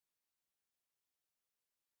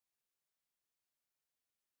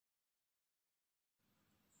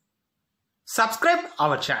Subscribe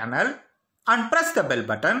our channel and press the bell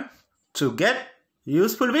button to get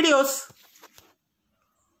useful videos.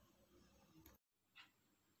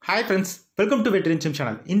 Hi friends, welcome to Veteran Gym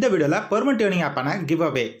channel. இந்த வீடியோல permanent earning app ஆன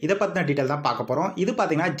giveaway இத பத்தின detail தான் பார்க்க போறோம். இது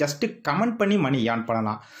பாத்தீங்கன்னா just கமெண்ட் பண்ணி மணி earn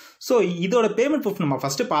பண்ணலாம். சோ இதோட பேமெண்ட் proof நம்ம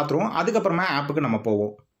ஃபர்ஸ்ட் பாத்துறோம். அதுக்கு அப்புறமா ஆப்புக்கு நம்ம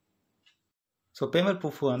போவோம். So payment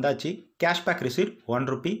proof வந்தாச்சு. Cashback receipt 1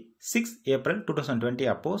 rupee 6 April 2020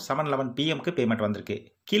 அப்போ 7:11 PM க்கு பேமெண்ட் வந்திருக்கு.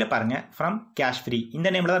 கீழ பாருங்க from cash free இந்த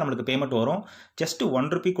நேம்ல தான் நமக்கு பேமெண்ட் வரும். just 1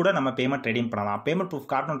 rupee கூட நம்ம பேமெண்ட் ரெடீம் பண்ணலாம். பேமெண்ட் proof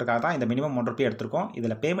காட்டணும்ன்றதுக்காக தான் இந்த மினிமம் 1 rupee எடுத்துறோம்.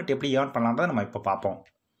 இதுல பேமெண்ட் எப்படி earn பண்ணலாம்ன்றத நம்ம இப்ப பாப்போம்.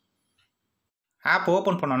 ஆப்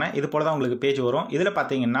ஓபன் பண்ணோனே இது போல தான் உங்களுக்கு பேஜ் வரும். இதுல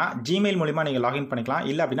பாத்தீங்கன்னா Gmail மூலமா நீங்க லாகின் பண்ணிக்கலாம்.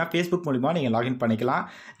 இல்ல அப்படினா Facebook மூலமா நீங்க லாகின் பண்ணிக்கலாம்.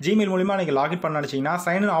 Gmail மூலமா நீங்க லாகின் பண்ண நினைச்சீங்கன்னா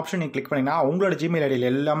சைன் இன் ஆப்ஷன் நீங்க கிளிக் பண்ணீங்கன்னா உங்களோட Gmail ஐடில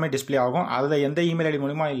எல்லாமே டிஸ்ப்ளே ஆகும். அதுல எந்த இமெயில் ஐடி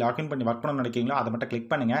மூலமா நீங்க லாகின் பண்ணி வர்க் பண்ணனும்னு நினைக்கிறீங்களோ அதை மட்டும் கிளிக்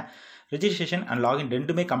பண்ணுங்க. ரெஜிஸ்ட்ரேஷன் அண்ட் லாகின்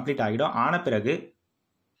ரெண்டுமே கம்ப்ளீட் ஆகிடும். ஆன பிறகு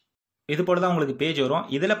இது போல தான் உங்களுக்கு பேஜ் வரும்.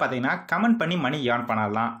 இதுல பாத்தீங்கன்னா கமெண்ட் பண்ணி மணி earn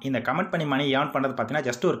பண்ணலாம். இந்த கமெண்ட் பண்ணி மணி earn பண்றது பாத்தீங்கன்னா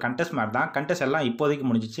ஜஸ்ட் ஒரு கண்டெஸ்ட் மாதிரி தான். கண்டெஸ்ட் எல்லாம் இப்போதைக்கு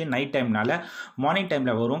முடிஞ்சிச்சு. நைட் டைம்னால மார்னிங்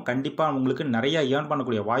டைம்ல வரும். கண்டிப்பா உங்களுக்கு நிறைய earn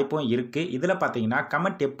பண்ணக்கூடிய வாய்ப்பும் இருக்கு. இதுல பாத்தீங்கன்னா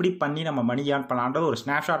கமெண்ட் எப்படி பண்ணி நம்ம மணி earn பண்ணலாம்ன்ற ஒரு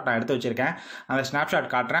ஸ்னாப்ஷாட் நான் எடுத்து வச்சிருக்கேன். அந்த ஸ்னாப்ஷாட்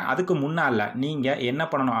காட்டுறேன். அதுக்கு முன்னால நீங்க என்ன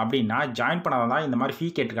பண்ணணும் அப்படின்னா ஜாயின் பண்ணாதான் இந்த மாதிரி ஃபீ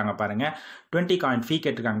கேட்டிருக்காங்க பாருங்க. 20 காயின் ஃபீ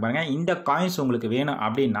கேட்டிருக்காங்க பாருங்க. இந்த காயின்ஸ் உங்களுக்கு வேணும்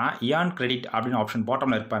அப்படின்னா earn credit அப்படின்னு ஆப்ஷன்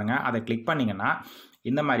பாட்டம்ல இருக்கு பாருங்க. அதை கிளிக் பண்ணீங்கன்னா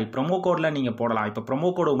இந்த மாதிரி ப்ரோமோ கோட்ல நீங்க போடலாம். இப்போ ப்ரோமோ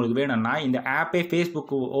கோட் உங்களுக்கு வேணும்னா இந்த ஆப்பே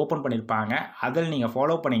Facebook ஓபன் பண்ணிருப்பாங்க. அதில் நீங்க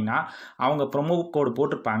ஃபாலோ பண்ணீங்கன்னா அவங்க ப்ரோமோ கோட்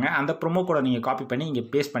போட்டிருப்பாங்க. அந்த ப்ரோமோ கோடை நீங்க காப்பி பண்ணி இங்க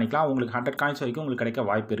பேஸ்ட் பண்ணிக்கலாம். உங்களுக்கு 100 காயின்ஸ் வரைக்கும் உங்களுக்கு கிடைக்க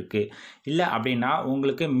வாய்ப்பு இருக்கு. இல்ல அப்படின்னா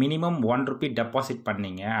உங்களுக்கு மினிமம் 1 ரூபி டெபாசிட்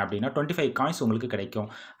பண்ணீங்க அப்படின்னா 25 காயின்ஸ் உங்களுக்கு கிடைக்கும்.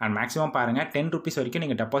 அண்ட் மேக்ஸிமம் பாருங்க 10 rupees வரைக்கும்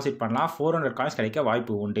நீங்க டெபாசிட் பண்ணலாம். 400 காயின்ஸ் கிடைக்க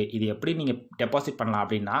வாய்ப்பு உண்டு. இது எப்படி நீங்க டெபாசிட் பண்ணலாம்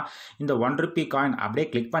அப்படின்னா இந்த 1 ரூபி காயின் அப்படியே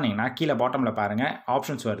கிளிக் பண்ணீங்கன்னா கீழே பாட்டம்ல பாருங்க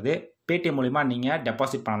ஆப்ஷன்ஸ் வருது. பேடிஎம் மூலமா நீங்க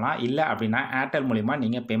டெபாசிட் பண்ணலாம். இல்ல அப்படின்னா ஏர்டெல் மூலமா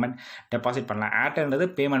நீங்க பேமெண்ட் டெபாசிட் பண்ணலாம். ஏர்டெல்ன்றது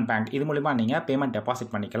பேமெண்ட் பேங்க். இது மூலமா நீங்க பேமெண்ட்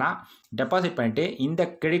டெபாசிட் பண்ணிக்கலாம். டெபாசிட் பண்ணிட்டு இந்த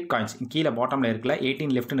கிரெடிட் காயின்ஸ் கீழே பாட்டம்ல இருக்குல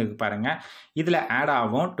 18 லெஃப்ட்னு இருக்கு பாருங்க. இதுல ஆட்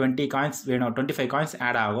ஆகும் 20 காயின்ஸ் வேணும். 25 காயின்ஸ்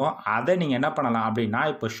ஆட் ஆகும். அதை நீங்க என்ன பண்ணலாம் அப்படின்னா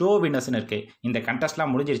இப்போ ஷோ வின்னர்ஸ்னு இருக்கு. இந்த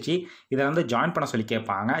கண்டெஸ்ட்லாம் முடிஞ்சிருச்சு. இதை வந்து ஜாயின் பண்ண சொல்லி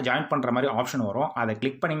கேட்பாங்க. ஜாயின் பண்ற மாதிரி ஆப்ஷன் வரும். அதை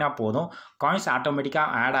கிளிக் பண்ணீங்கன்னா போதும் காயின்ஸ் ஆட்டோமேட்டிக்கா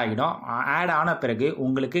ஆட் ஆகிடும். ஆட் ஆன பிறகு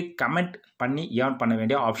உங்களுக்கு கமெண்ட் பண்ணி earn பண்ண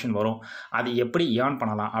வேண்டிய ஆப்ஷன் வரும். அது எப்படி earn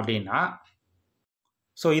பண்ணலாம் அப்படின்னா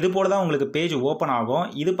ஸோ இது போல தான் உங்களுக்கு பேஜ் ஓப்பன் ஆகும்.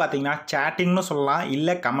 இது பார்த்தீங்கன்னா சேட்டிங்னு சொல்லலாம்,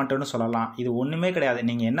 இல்லை கமெண்ட்னு சொல்லலாம். இது ஒன்றுமே கிடையாது.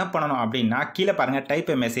 நீங்கள் என்ன பண்ணணும் அப்படின்னா கீழே பாருங்கள்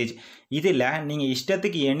டைப் எ மெசேஜ். இதில் நீங்கள்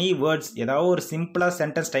இஷ்டத்துக்கு எனி வேர்ட்ஸ் ஏதாவது ஒரு சிம்பிளாக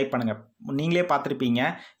சென்டென்ஸ் டைப் பண்ணுங்கள். நீங்களே பார்த்துருப்பீங்க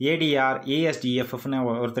ஏடிஆர் ஏஎஸ்டிஎஃப்னு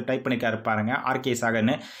ஒருத்தர் டைப் பண்ணிக்காரு பாருங்க ஆர்கே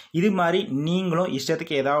சாகர்னு. இது மாதிரி நீங்களும்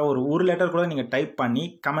இஷ்டத்துக்கு ஏதாவது ஒரு லெட்டர் கூட நீங்கள் டைப் பண்ணி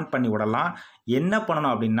கமெண்ட் பண்ணி விடலாம். என்ன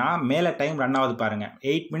பண்ணணும் அப்படின்னா மேலே டைம் ரன் ஆகுது பாருங்க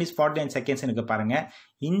 8 minutes 49 seconds இருக்கு பாருங்க.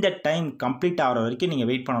 இந்த டைம் கம்ப்ளீட் ஆகிற வரைக்கும் நீங்கள்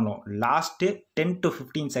வெயிட் பண்ணணும். லாஸ்ட்டு 10 to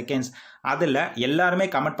 15 seconds அதில் எல்லாருமே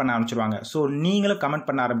கமெண்ட் பண்ண ஆரம்பிச்சிருவாங்க. ஸோ நீங்களும் கமெண்ட்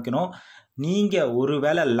பண்ண ஆரம்பிக்கணும். நீங்கள்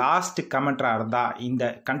ஒருவேளை லாஸ்ட் கமெண்ட்ராக இருந்தால் இந்த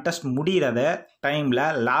கண்டெஸ்ட் முடிகிறத டைமில்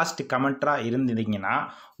லாஸ்ட் கமெண்ட்ராக இருந்தீங்கன்னா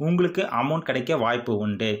உங்களுக்கு அமௌண்ட் கிடைக்க வாய்ப்பு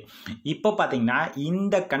உண்டு. இப்போ பார்த்தீங்கன்னா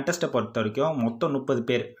இந்த கண்டெஸ்ட்டை பொறுத்த வரைக்கும் மொத்தம் 30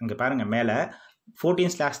 பேர் இங்கே பாருங்கள் மேலே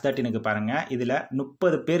 14/13 பாருங்க. இதுல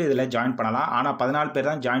 30 பேர் இதுல ஜாயின் பண்ணலாம். ஆனா 14 பேர்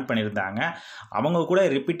தான் ஜாயின் பண்ணியிருந்தாங்க. அவங்க கூட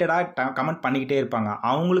ரிப்பீட்டடா கமெண்ட் பண்ணிக்கிட்டே இருப்பாங்க.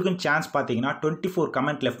 அவங்களுக்கும் சான்ஸ் பார்த்தீங்கன்னா 24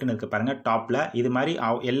 கமெண்ட் லெஃப்ட்னு இருக்கு பாருங்க டாப்ல. இது மாதிரி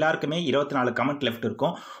எல்லாருக்குமே 24 கமெண்ட் லெஃப்ட்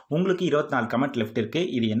இருக்கும். உங்களுக்கு 24 கமெண்ட் லெஃப்ட் இருக்கு.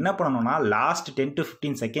 இது என்ன பண்ணணும்னா லாஸ்ட் 10 to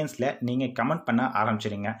 15 செகண்ட்ஸ்ல நீங்க கமெண்ட் பண்ண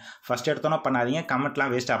ஆரம்பிச்சிடுங்க. ஃபர்ஸ்ட் எடுத்தோன்னா பண்ணாதீங்க,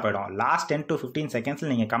 கமெண்ட்லாம் வேஸ்டா போயிடும். லாஸ்ட் 10 to 15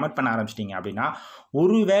 செகண்ட்ஸ்ல நீங்க கமெண்ட் பண்ண ஆரம்பிச்சிட்டீங்க அப்படின்னா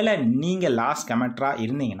ஒருவேளை நீங்க லாஸ்ட் கமெண்ட்ரா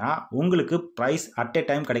இருந்தீங்கன்னா உங்களுக்கு பிரைஸ் அட் எ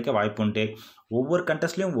டைம் கிடைக்க வாய்ப்பு உண்டு. ஒவ்வொரு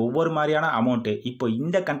கண்டெஸ்ட்லையும் ஒவ்வொரு மாதிரியான அமௌண்ட்டு. இப்போ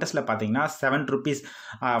இந்த கண்டெஸ்ட்டில் பார்த்தீங்கன்னா 7 rupees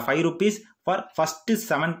 5 rupees for first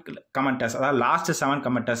 7 commenters, அதாவது லாஸ்ட் 7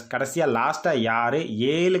 கமெண்டர்ஸ். கடைசியாக லாஸ்ட்டாக யார்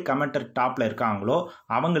 7 கமெண்டர் டாப்பில் இருக்காங்களோ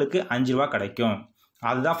அவங்களுக்கு 5 ரூபா கிடைக்கும்.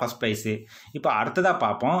 அதுதான் ஃபஸ்ட் ப்ரைஸு. இப்போ அடுத்ததாக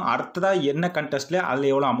பார்ப்போம். அடுத்ததாக என்ன கண்டெஸ்ட்டில்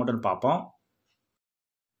அதில் எவ்வளோ அமௌண்ட்டுன்னு பார்ப்போம்.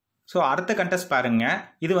 ஸோ அடுத்த கண்டெஸ்ட் பாருங்க.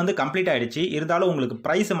 இது வந்து கம்ப்ளீட் ஆயிடுச்சு. இருந்தாலும் உங்களுக்கு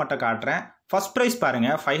ப்ரைஸை மட்டும் காட்டுறேன். ஃபர்ஸ்ட் ப்ரைஸ் பாருங்க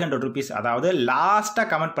 500 rupees. அதாவது லாஸ்ட்டாக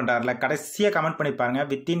கமெண்ட் பண்ணுறாருல கடைசியாக கமெண்ட் பண்ணியிருப்பாருங்க.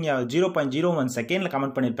 வித்தின் 0.01 செகண்டில்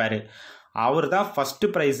கமெண்ட் பண்ணியிருப்பாரு. அவர் தான் ஃபர்ஸ்ட்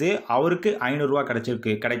ப்ரைஸு. அவருக்கு 500 ரூபா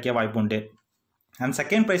கிடைக்க வாய்ப்பு உண்டு. அண்ட்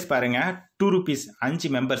செகண்ட் ப்ரைஸ் பாருங்க 2 rupees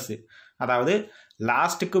 5 மெம்பர்ஸு. அதாவது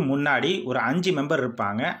லாஸ்ட்டுக்கு முன்னாடி ஒரு 5 மெம்பர்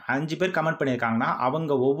இருப்பாங்க. 5 பேர் கமெண்ட் பண்ணியிருக்காங்கன்னா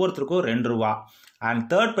அவங்க ஒவ்வொருத்தருக்கும் 2 ரூபா. அண்ட்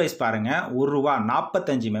தேர்ட் ப்ரைஸ் பாருங்க 1 ரூபா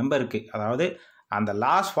 45 மெம்பருக்கு. அதாவது அந்த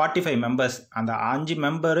லாஸ்ட் 45 மெம்பர்ஸ் அந்த 5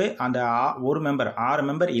 மெம்பரு அந்த ஒரு மெம்பர் 6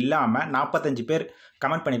 மெம்பர் இல்லாமல் 45 பேர்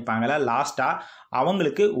கமெண்ட் பண்ணியிருப்பாங்கல்ல லாஸ்ட்டாக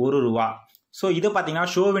அவங்களுக்கு 1 ரூபா. ஸோ இதை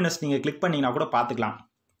பார்த்தீங்கன்னா ஷோ வினர்ஸ் நீங்கள் கிளிக் பண்ணிங்கன்னா கூட பார்த்துக்கலாம்.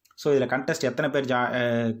 ஸோ இதில் கண்டெஸ்ட் எத்தனை பேர்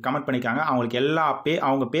கமெண்ட் பண்ணியிருக்காங்க, அவங்களுக்கு எல்லா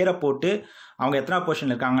அவங்க பேரை போட்டு அவங்க எத்தனை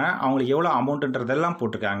பொசிஷனில் இருக்காங்க, அவங்களுக்கு எவ்வளோ அமௌண்ட்டுன்றதெல்லாம்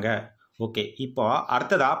போட்டிருக்காங்க. ஓகே, இப்போ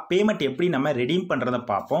அடுத்ததாக பேமெண்ட் எப்படி நம்ம ரெடீம் பண்ணுறதை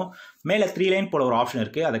பார்ப்போம். மேலே 3 லைன் போல ஒரு ஆப்ஷன்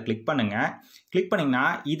இருக்குது, அதை கிளிக் பண்ணுங்கள். கிளிக் பண்ணிங்கன்னா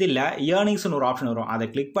இதில் ஏர்னிங்ஸ்னு ஒரு ஆப்ஷன் வரும். அதை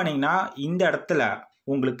கிளிக் பண்ணிங்கன்னா இந்த இடத்துல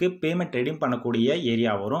உங்களுக்கு பேமெண்ட் ரெடீம் பண்ணக்கூடிய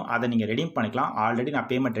ஏரியா வரும். அதை நீங்கள் ரெடீம் பண்ணிக்கலாம். ஆல்ரெடி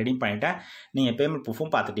நான் பேமெண்ட் ரெடீம் பண்ணிட்டேன். நீங்கள் பேமெண்ட்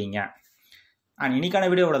ப்ரூஃபும் பார்த்துட்டீங்க. அண்ட் இன்னைக்கான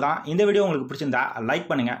வீடியோவோட தான். இந்த வீடியோ உங்களுக்கு பிடிச்சிருந்தா லைக்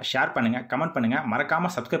பண்ணுங்கள், ஷேர் பண்ணுங்கள், கமெண்ட் பண்ணுங்கள்,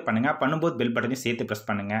 மறக்காமல் சப்ஸ்கிரைப் பண்ணுங்கள். பண்ணும்போது பெல் பட்டனையும் சேர்த்து ப்ரெஸ்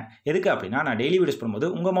பண்ணுங்கள். எதுக்கு அப்படின்னா நான் டெய்லி வீடியோஸ் பண்ணும்போது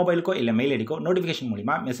உங்கள் மொபைலுக்கோ இல்லை மெயில் ஐடிக்கோ நோட்டிஃபிகேஷன்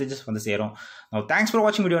மூலிமா மெசேஜஸ் வந்து சேரும். தேங்க்ஸ் ஃபார்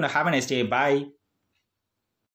வாட்சிங் video. Have a nice day. Bye.